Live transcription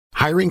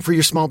Hiring for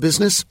your small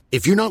business?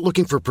 If you're not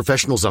looking for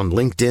professionals on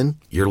LinkedIn,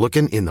 you're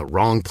looking in the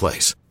wrong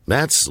place.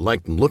 That's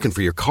like looking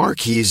for your car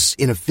keys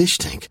in a fish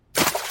tank.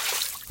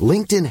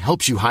 LinkedIn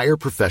helps you hire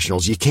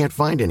professionals you can't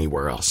find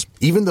anywhere else,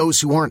 even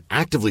those who aren't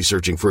actively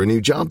searching for a new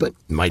job but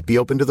might be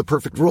open to the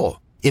perfect role.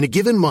 In a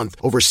given month,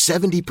 over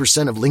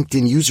 70% of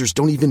LinkedIn users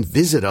don't even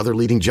visit other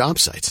leading job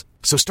sites.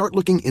 So start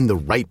looking in the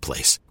right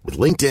place. With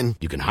LinkedIn,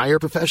 you can hire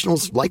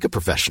professionals like a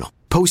professional.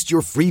 Post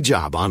your free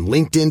job on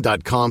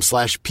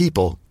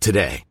linkedin.com/people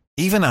today.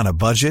 Even on a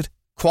budget,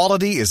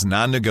 quality is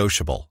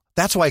non-negotiable.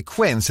 That's why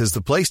Quince is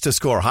the place to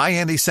score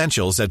high-end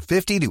essentials at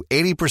 50 to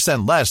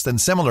 80% less than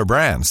similar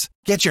brands.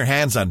 Get your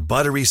hands on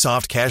buttery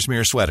soft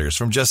cashmere sweaters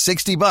from just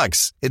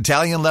 $60,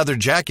 Italian leather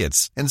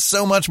jackets, and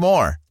so much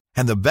more.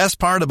 And the best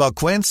part about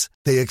Quince,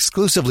 they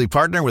exclusively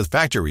partner with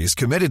factories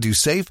committed to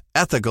safe,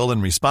 ethical,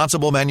 and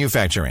responsible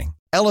manufacturing.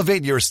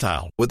 Elevate your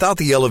style without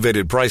the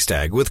elevated price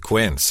tag with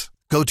Quince.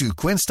 Go to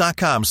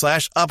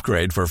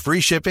quince.com/upgrade for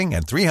free shipping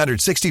and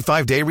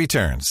 365-day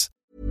returns.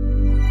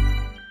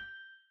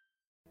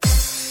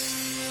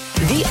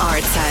 The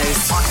Arts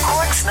House on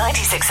Cork's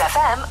 96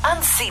 FM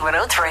and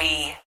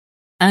C103.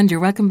 And you're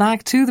welcome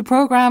back to the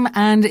programme,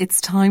 and it's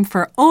time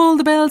for all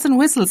the bells and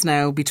whistles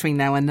now between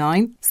now and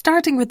 9,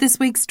 starting with this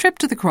week's trip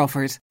to the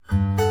Crawford.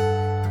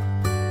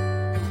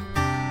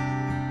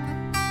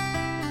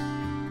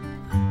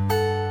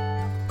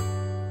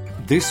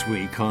 This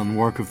week on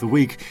Work of the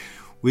Week,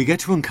 we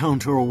get to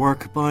encounter a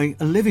work by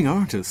a living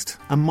artist,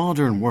 a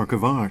modern work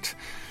of art,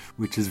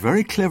 which is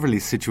very cleverly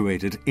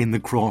situated in the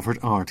Crawford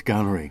Art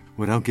Gallery.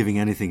 Without giving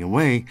anything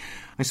away,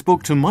 I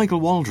spoke to Michael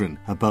Waldron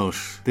about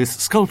this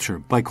sculpture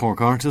by Cork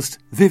artist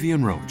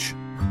Vivienne Roche.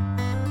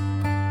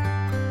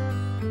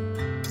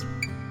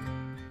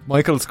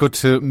 Michael, it's good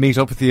to meet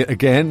up with you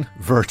again,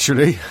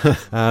 virtually,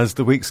 as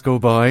the weeks go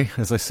by.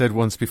 As I said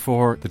once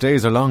before, the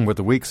days are long, but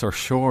the weeks are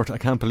short. I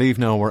can't believe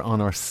now we're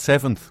on our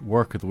 7th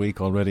work of the week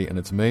already, and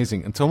it's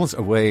amazing. It's almost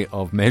a way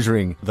of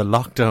measuring the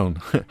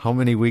lockdown. How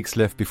many weeks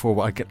left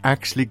before I could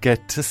actually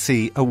get to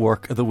see a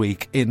work of the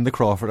week in the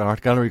Crawford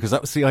Art Gallery? Because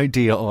that was the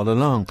idea all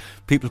along.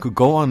 People could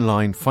go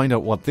online, find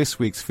out what this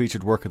week's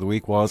featured work of the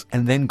week was,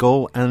 and then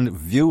go and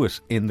view it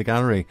in the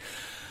gallery.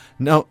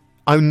 Now,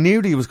 I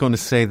nearly was going to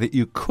say that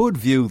you could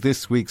view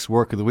this week's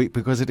work of the week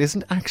because it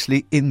isn't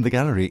actually in the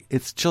gallery.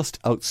 It's just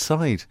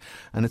outside.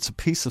 And it's a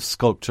piece of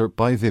sculpture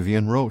by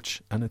Vivienne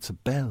Roche. And it's a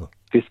bell.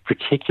 This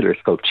particular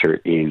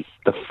sculpture is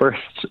the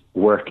first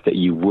work that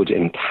you would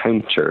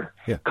encounter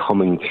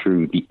coming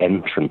through the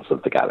entrance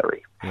of the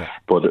gallery. Yeah.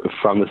 But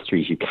from the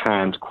street, you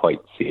can't quite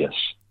see it.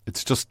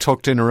 It's just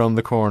tucked in around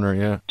the corner,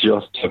 yeah.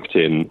 Just tucked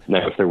in.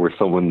 Now, if there were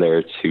someone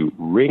there to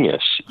ring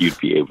it, you'd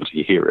be able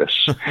to hear it.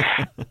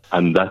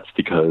 And that's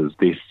because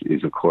this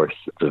is, of course,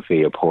 the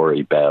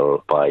Viapori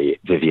bell by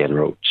Vivienne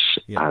Roche.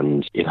 Yeah.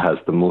 And it has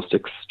the most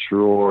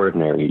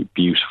extraordinary,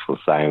 beautiful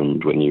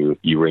sound when you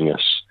ring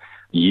it.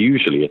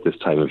 Usually at this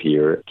time of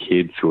year,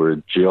 kids who are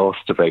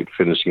just about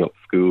finishing up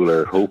school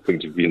or hoping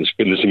to be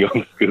finishing up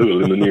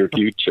school in the near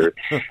future,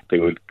 they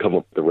would come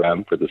up the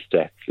ramp or the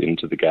steps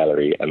into the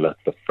gallery, and that's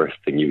the first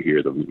thing you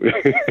hear them.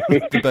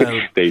 The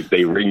bell.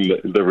 they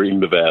ring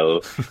the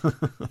bell.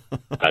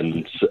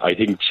 And I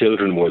think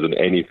children, more than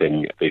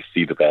anything, they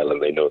see the bell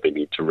and they know they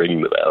need to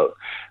ring the bell.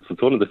 So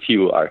it's one of the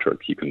few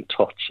artworks you can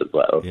touch as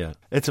well. Yeah,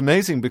 it's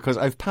amazing because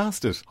I've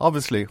passed it,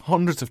 obviously,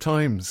 hundreds of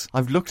times.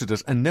 I've looked at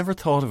it and never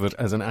thought of it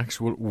as an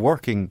actual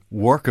working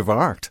work of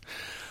art.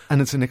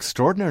 And it's an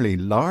extraordinarily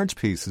large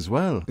piece as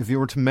well. If you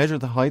were to measure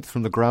the height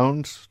from the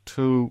ground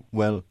to,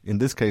 well, in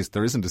this case,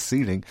 there isn't a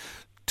ceiling,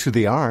 to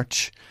the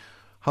arch,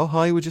 how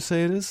high would you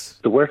say it is?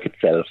 The work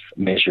itself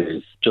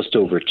measures just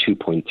over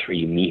 2.3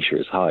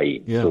 metres high.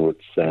 Yeah. So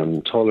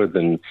it's taller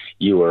than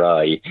you or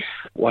I.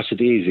 What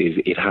it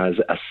is it has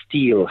a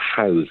steel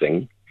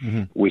housing,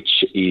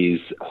 which is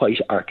quite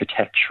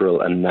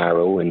architectural and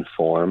narrow in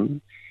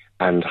form,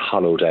 and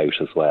hollowed out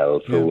as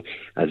well. So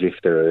as if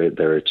there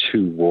are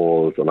two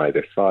walls on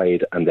either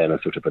side and then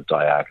a sort of a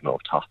diagonal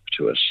top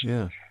to it.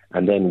 Yeah.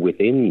 And then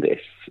within this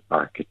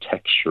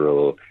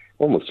architectural,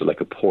 almost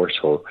like a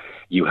portal,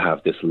 you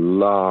have this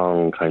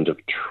long kind of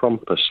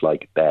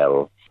trumpet-like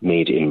bell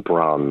made in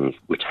bronze,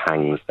 which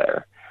hangs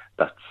there.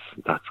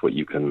 That's what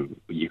you can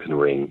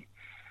ring.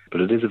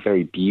 But it is a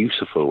very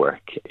beautiful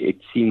work. It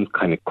seems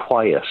kind of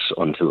quiet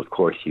until, of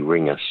course, you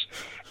ring it.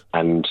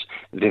 And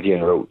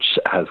Vivienne Roche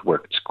has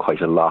worked quite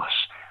a lot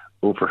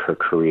over her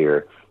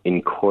career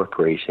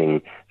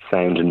incorporating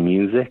sound and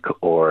music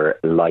or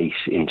light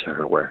into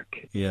her work.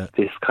 Yeah.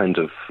 This kind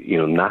of,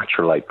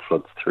 natural light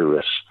floods through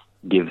it,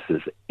 gives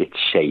us its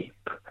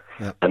shape.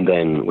 Yep. And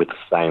then with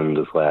sound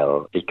as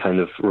well, it kind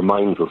of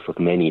reminds us of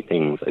many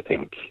things, I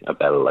think, a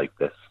bell like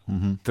this.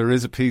 Mm-hmm. There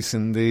is a piece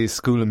in the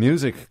School of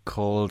Music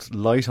called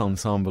Light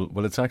Ensemble.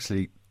 Well, it's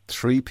actually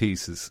 3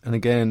 pieces. And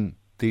again,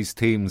 these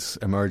themes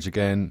emerge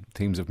again,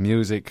 themes of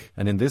music,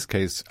 and in this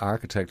case,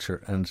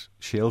 architecture. And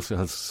she also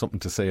has something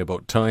to say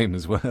about time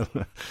as well.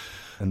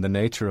 and the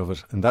nature of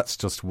it. And that's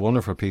just one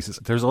of her pieces.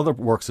 There's other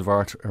works of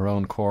art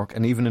around Cork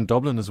and even in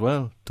Dublin as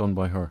well, done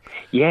by her.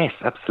 Yes,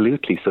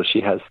 absolutely. So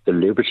she has the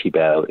Liberty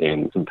Bell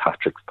in St.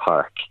 Patrick's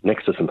Park,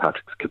 next to St.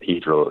 Patrick's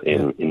Cathedral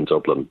in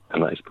Dublin.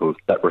 And I suppose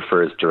that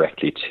refers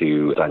directly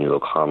to Daniel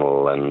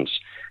O'Connell and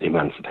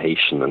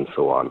emancipation and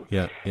so on.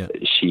 Yeah.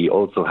 She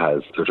also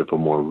has sort of a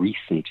more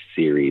recent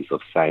series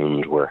of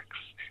sound works,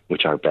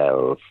 which are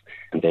bells,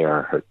 and they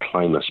are her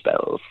climate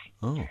bells.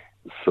 Oh.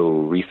 So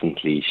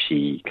recently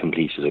she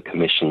completed a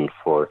commission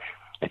for,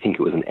 I think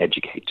it was an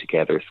Educate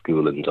Together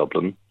school in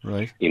Dublin.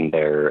 Right. In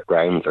their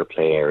grounds or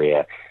play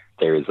area,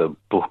 there is a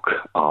book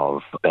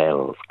of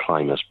bells,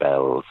 climate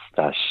bells,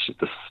 that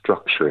the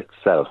structure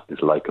itself is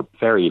like a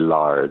very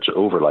large,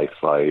 over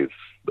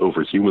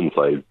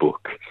human-sized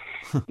book,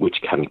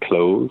 which can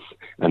close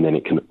and then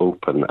it can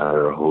open, and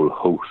there are a whole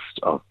host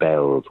of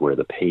bells where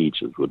the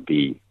pages would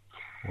be.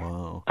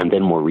 Wow. And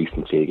then more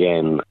recently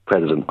again,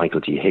 President Michael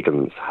D.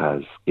 Higgins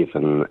has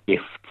given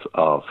gifts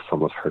of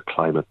some of her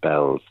climate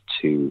bells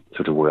to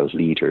sort of world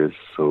leaders,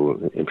 so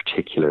in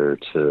particular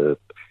to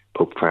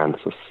Pope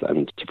Francis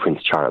and to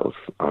Prince Charles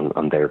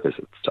on their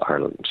visits to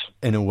Ireland.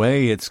 In a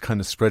way, it's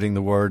kind of spreading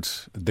the word,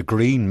 the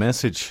green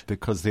message,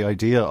 because the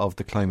idea of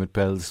the climate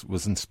bells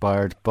was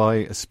inspired by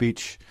a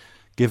speech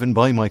given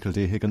by Michael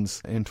D.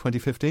 Higgins in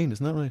 2015,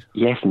 isn't that right?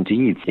 Yes,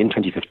 indeed. In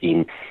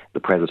 2015, the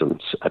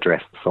President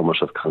addressed the Summit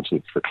of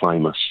Continents for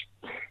Climate,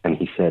 and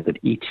he said that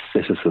each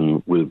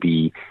citizen will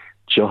be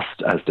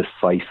just as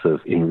decisive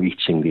in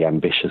reaching the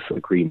ambitious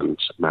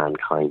agreement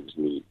mankind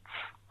needs.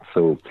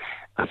 So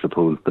I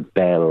suppose the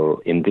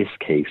bell in this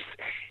case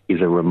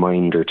is a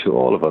reminder to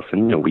all of us,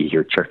 and we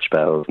hear church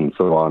bells and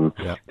so on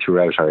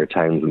throughout our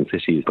towns and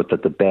cities, but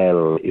that the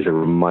bell is a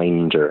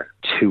reminder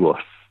to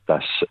us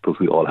that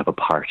we all have a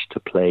part to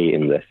play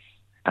in this.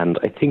 And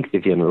I think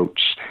Vivienne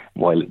Roche,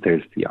 while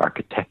there's the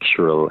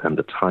architectural and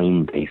the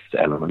time-based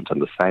element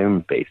and the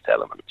sound-based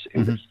element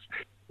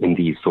in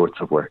these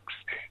sorts of works,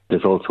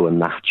 there's also a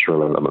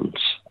natural element,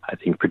 I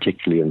think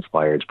particularly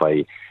inspired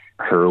by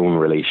her own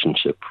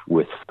relationship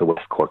with the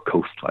West Cork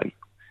coastline,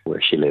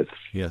 where she lives.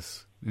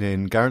 Yes,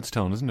 in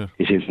Garrettstown, isn't it?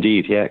 It is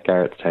indeed, yeah,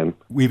 Garrettstown.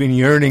 We've been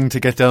yearning to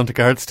get down to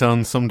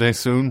Garrettstown someday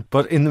soon.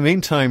 But in the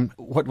meantime,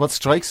 what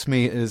strikes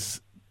me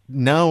is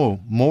now,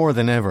 more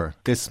than ever,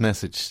 this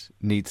message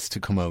needs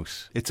to come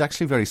out. It's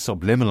actually very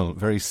subliminal,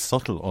 very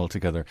subtle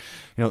altogether.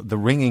 The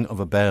ringing of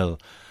a bell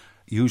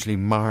usually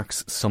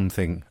marks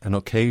something, an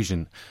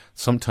occasion.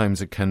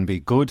 Sometimes it can be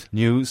good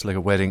news, like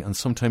a wedding, and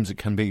sometimes it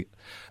can be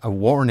a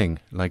warning,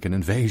 like an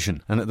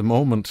invasion. And at the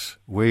moment,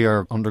 we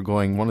are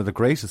undergoing one of the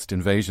greatest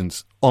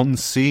invasions,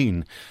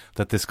 unseen,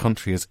 that this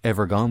country has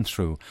ever gone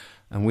through.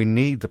 And we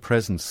need the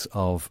presence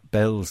of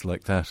bells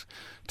like that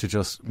to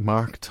just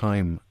mark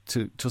time,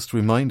 to just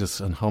remind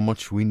us on how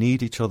much we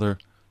need each other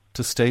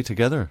to stay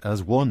together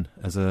as one,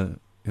 as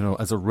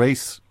a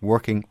race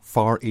working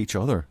for each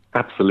other.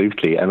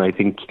 Absolutely. And I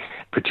think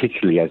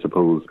particularly, I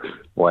suppose,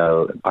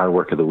 while our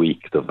work of the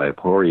week, the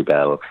Viapori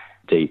bell,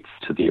 dates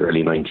to the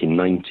early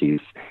 1990s,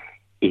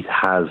 it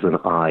has an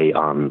eye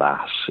on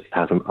that. It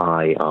has an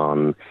eye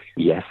on,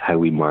 yes, how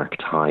we mark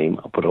time,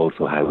 but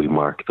also how we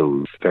mark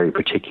those very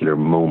particular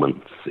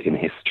moments in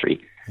history.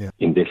 Yeah.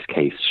 In this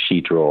case,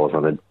 she draws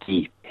on a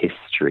deep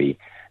history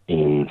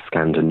in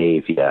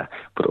Scandinavia,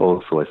 but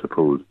also, I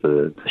suppose,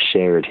 the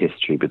shared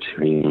history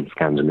between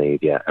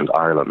Scandinavia and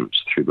Ireland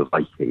through the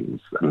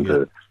Vikings and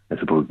the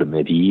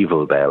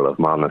medieval bell of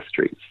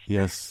monasteries.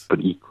 Yes. But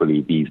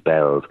equally, these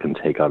bells can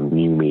take on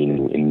new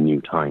meaning in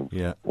new time.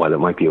 Yeah. While it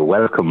might be a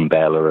welcome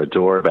bell or a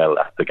doorbell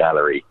at the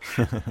gallery,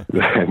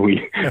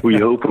 we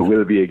hope it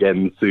will be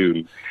again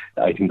soon.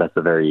 I think that's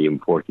a very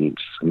important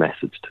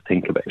message to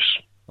think about.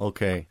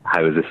 Okay.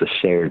 How is this a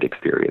shared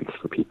experience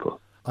for people?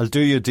 I'll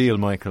do you a deal,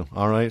 Michael,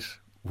 all right?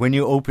 When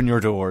you open your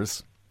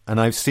doors, and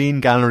I've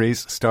seen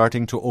galleries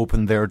starting to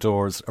open their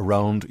doors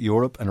around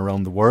Europe and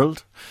around the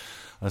world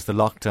as the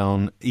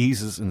lockdown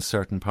eases in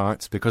certain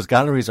parts, because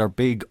galleries are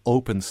big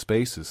open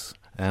spaces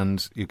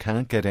and you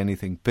can't get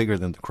anything bigger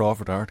than the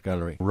Crawford Art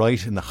Gallery,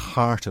 right in the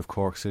heart of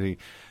Cork City.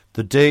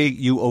 The day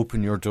you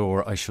open your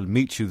door, I shall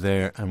meet you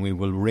there and we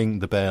will ring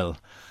the bell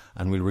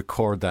and we'll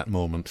record that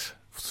moment.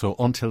 So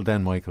until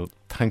then, Michael,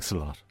 thanks a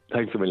lot.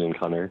 Thanks a million,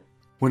 Conor.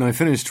 When I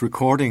finished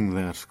recording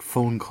that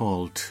phone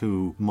call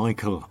to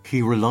Michael,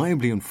 he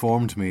reliably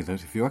informed me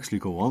that if you actually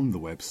go on the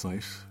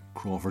website,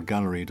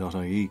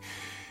 crawfordgallery.ie,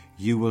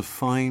 you will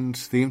find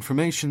the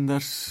information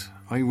that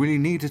I really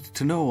needed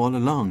to know all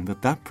along,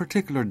 that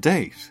particular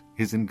date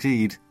is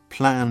indeed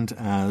planned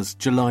as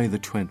July the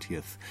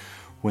 20th,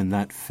 when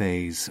that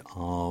phase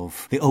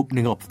of the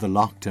opening up of the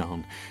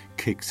lockdown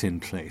kicks in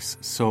place.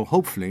 So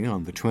hopefully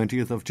on the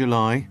 20th of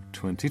July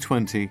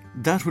 2020,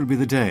 that will be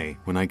the day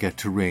when I get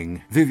to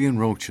ring Vivienne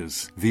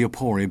Roche's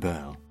Viapori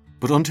bell.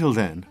 But until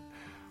then,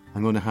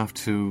 I'm going to have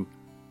to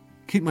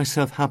keep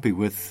myself happy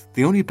with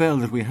the only bell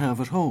that we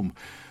have at home,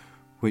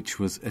 which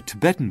was a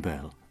Tibetan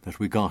bell that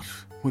we got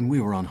when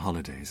we were on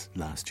holidays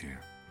last year,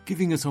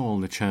 giving us all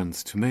the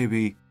chance to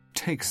maybe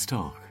take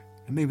stock.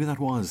 And maybe that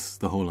was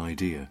the whole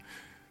idea,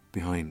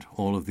 behind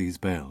all of these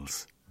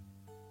bells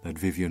that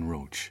Vivienne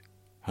Roche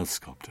has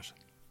sculpted.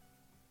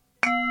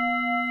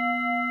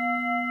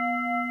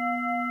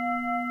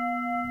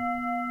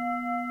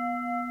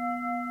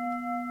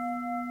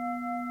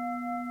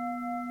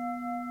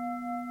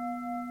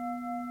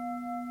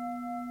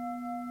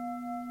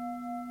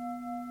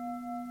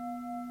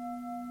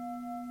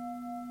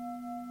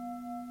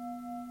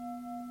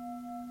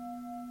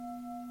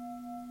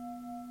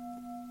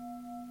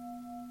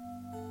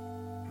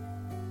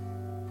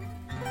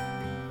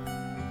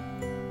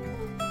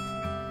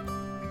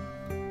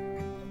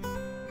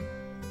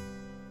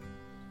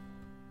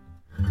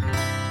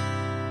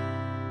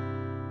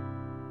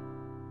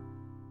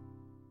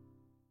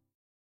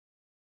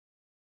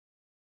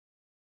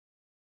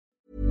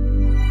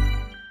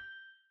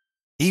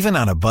 Even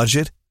on a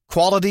budget,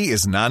 quality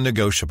is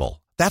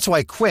non-negotiable. That's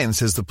why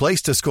Quince is the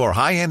place to score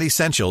high-end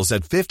essentials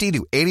at 50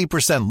 to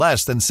 80%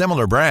 less than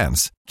similar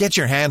brands. Get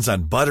your hands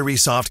on buttery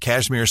soft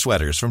cashmere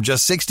sweaters from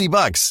just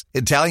 $60,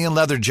 Italian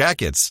leather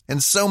jackets,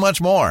 and so much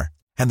more.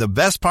 And the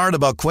best part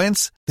about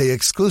Quince, they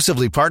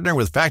exclusively partner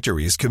with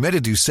factories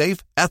committed to safe,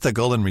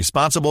 ethical, and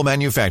responsible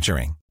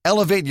manufacturing.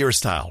 Elevate your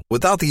style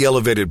without the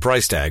elevated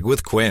price tag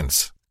with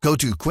Quince. Go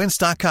to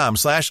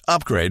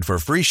quince.com/upgrade for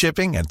free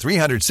shipping and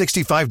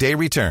 365-day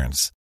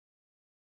returns.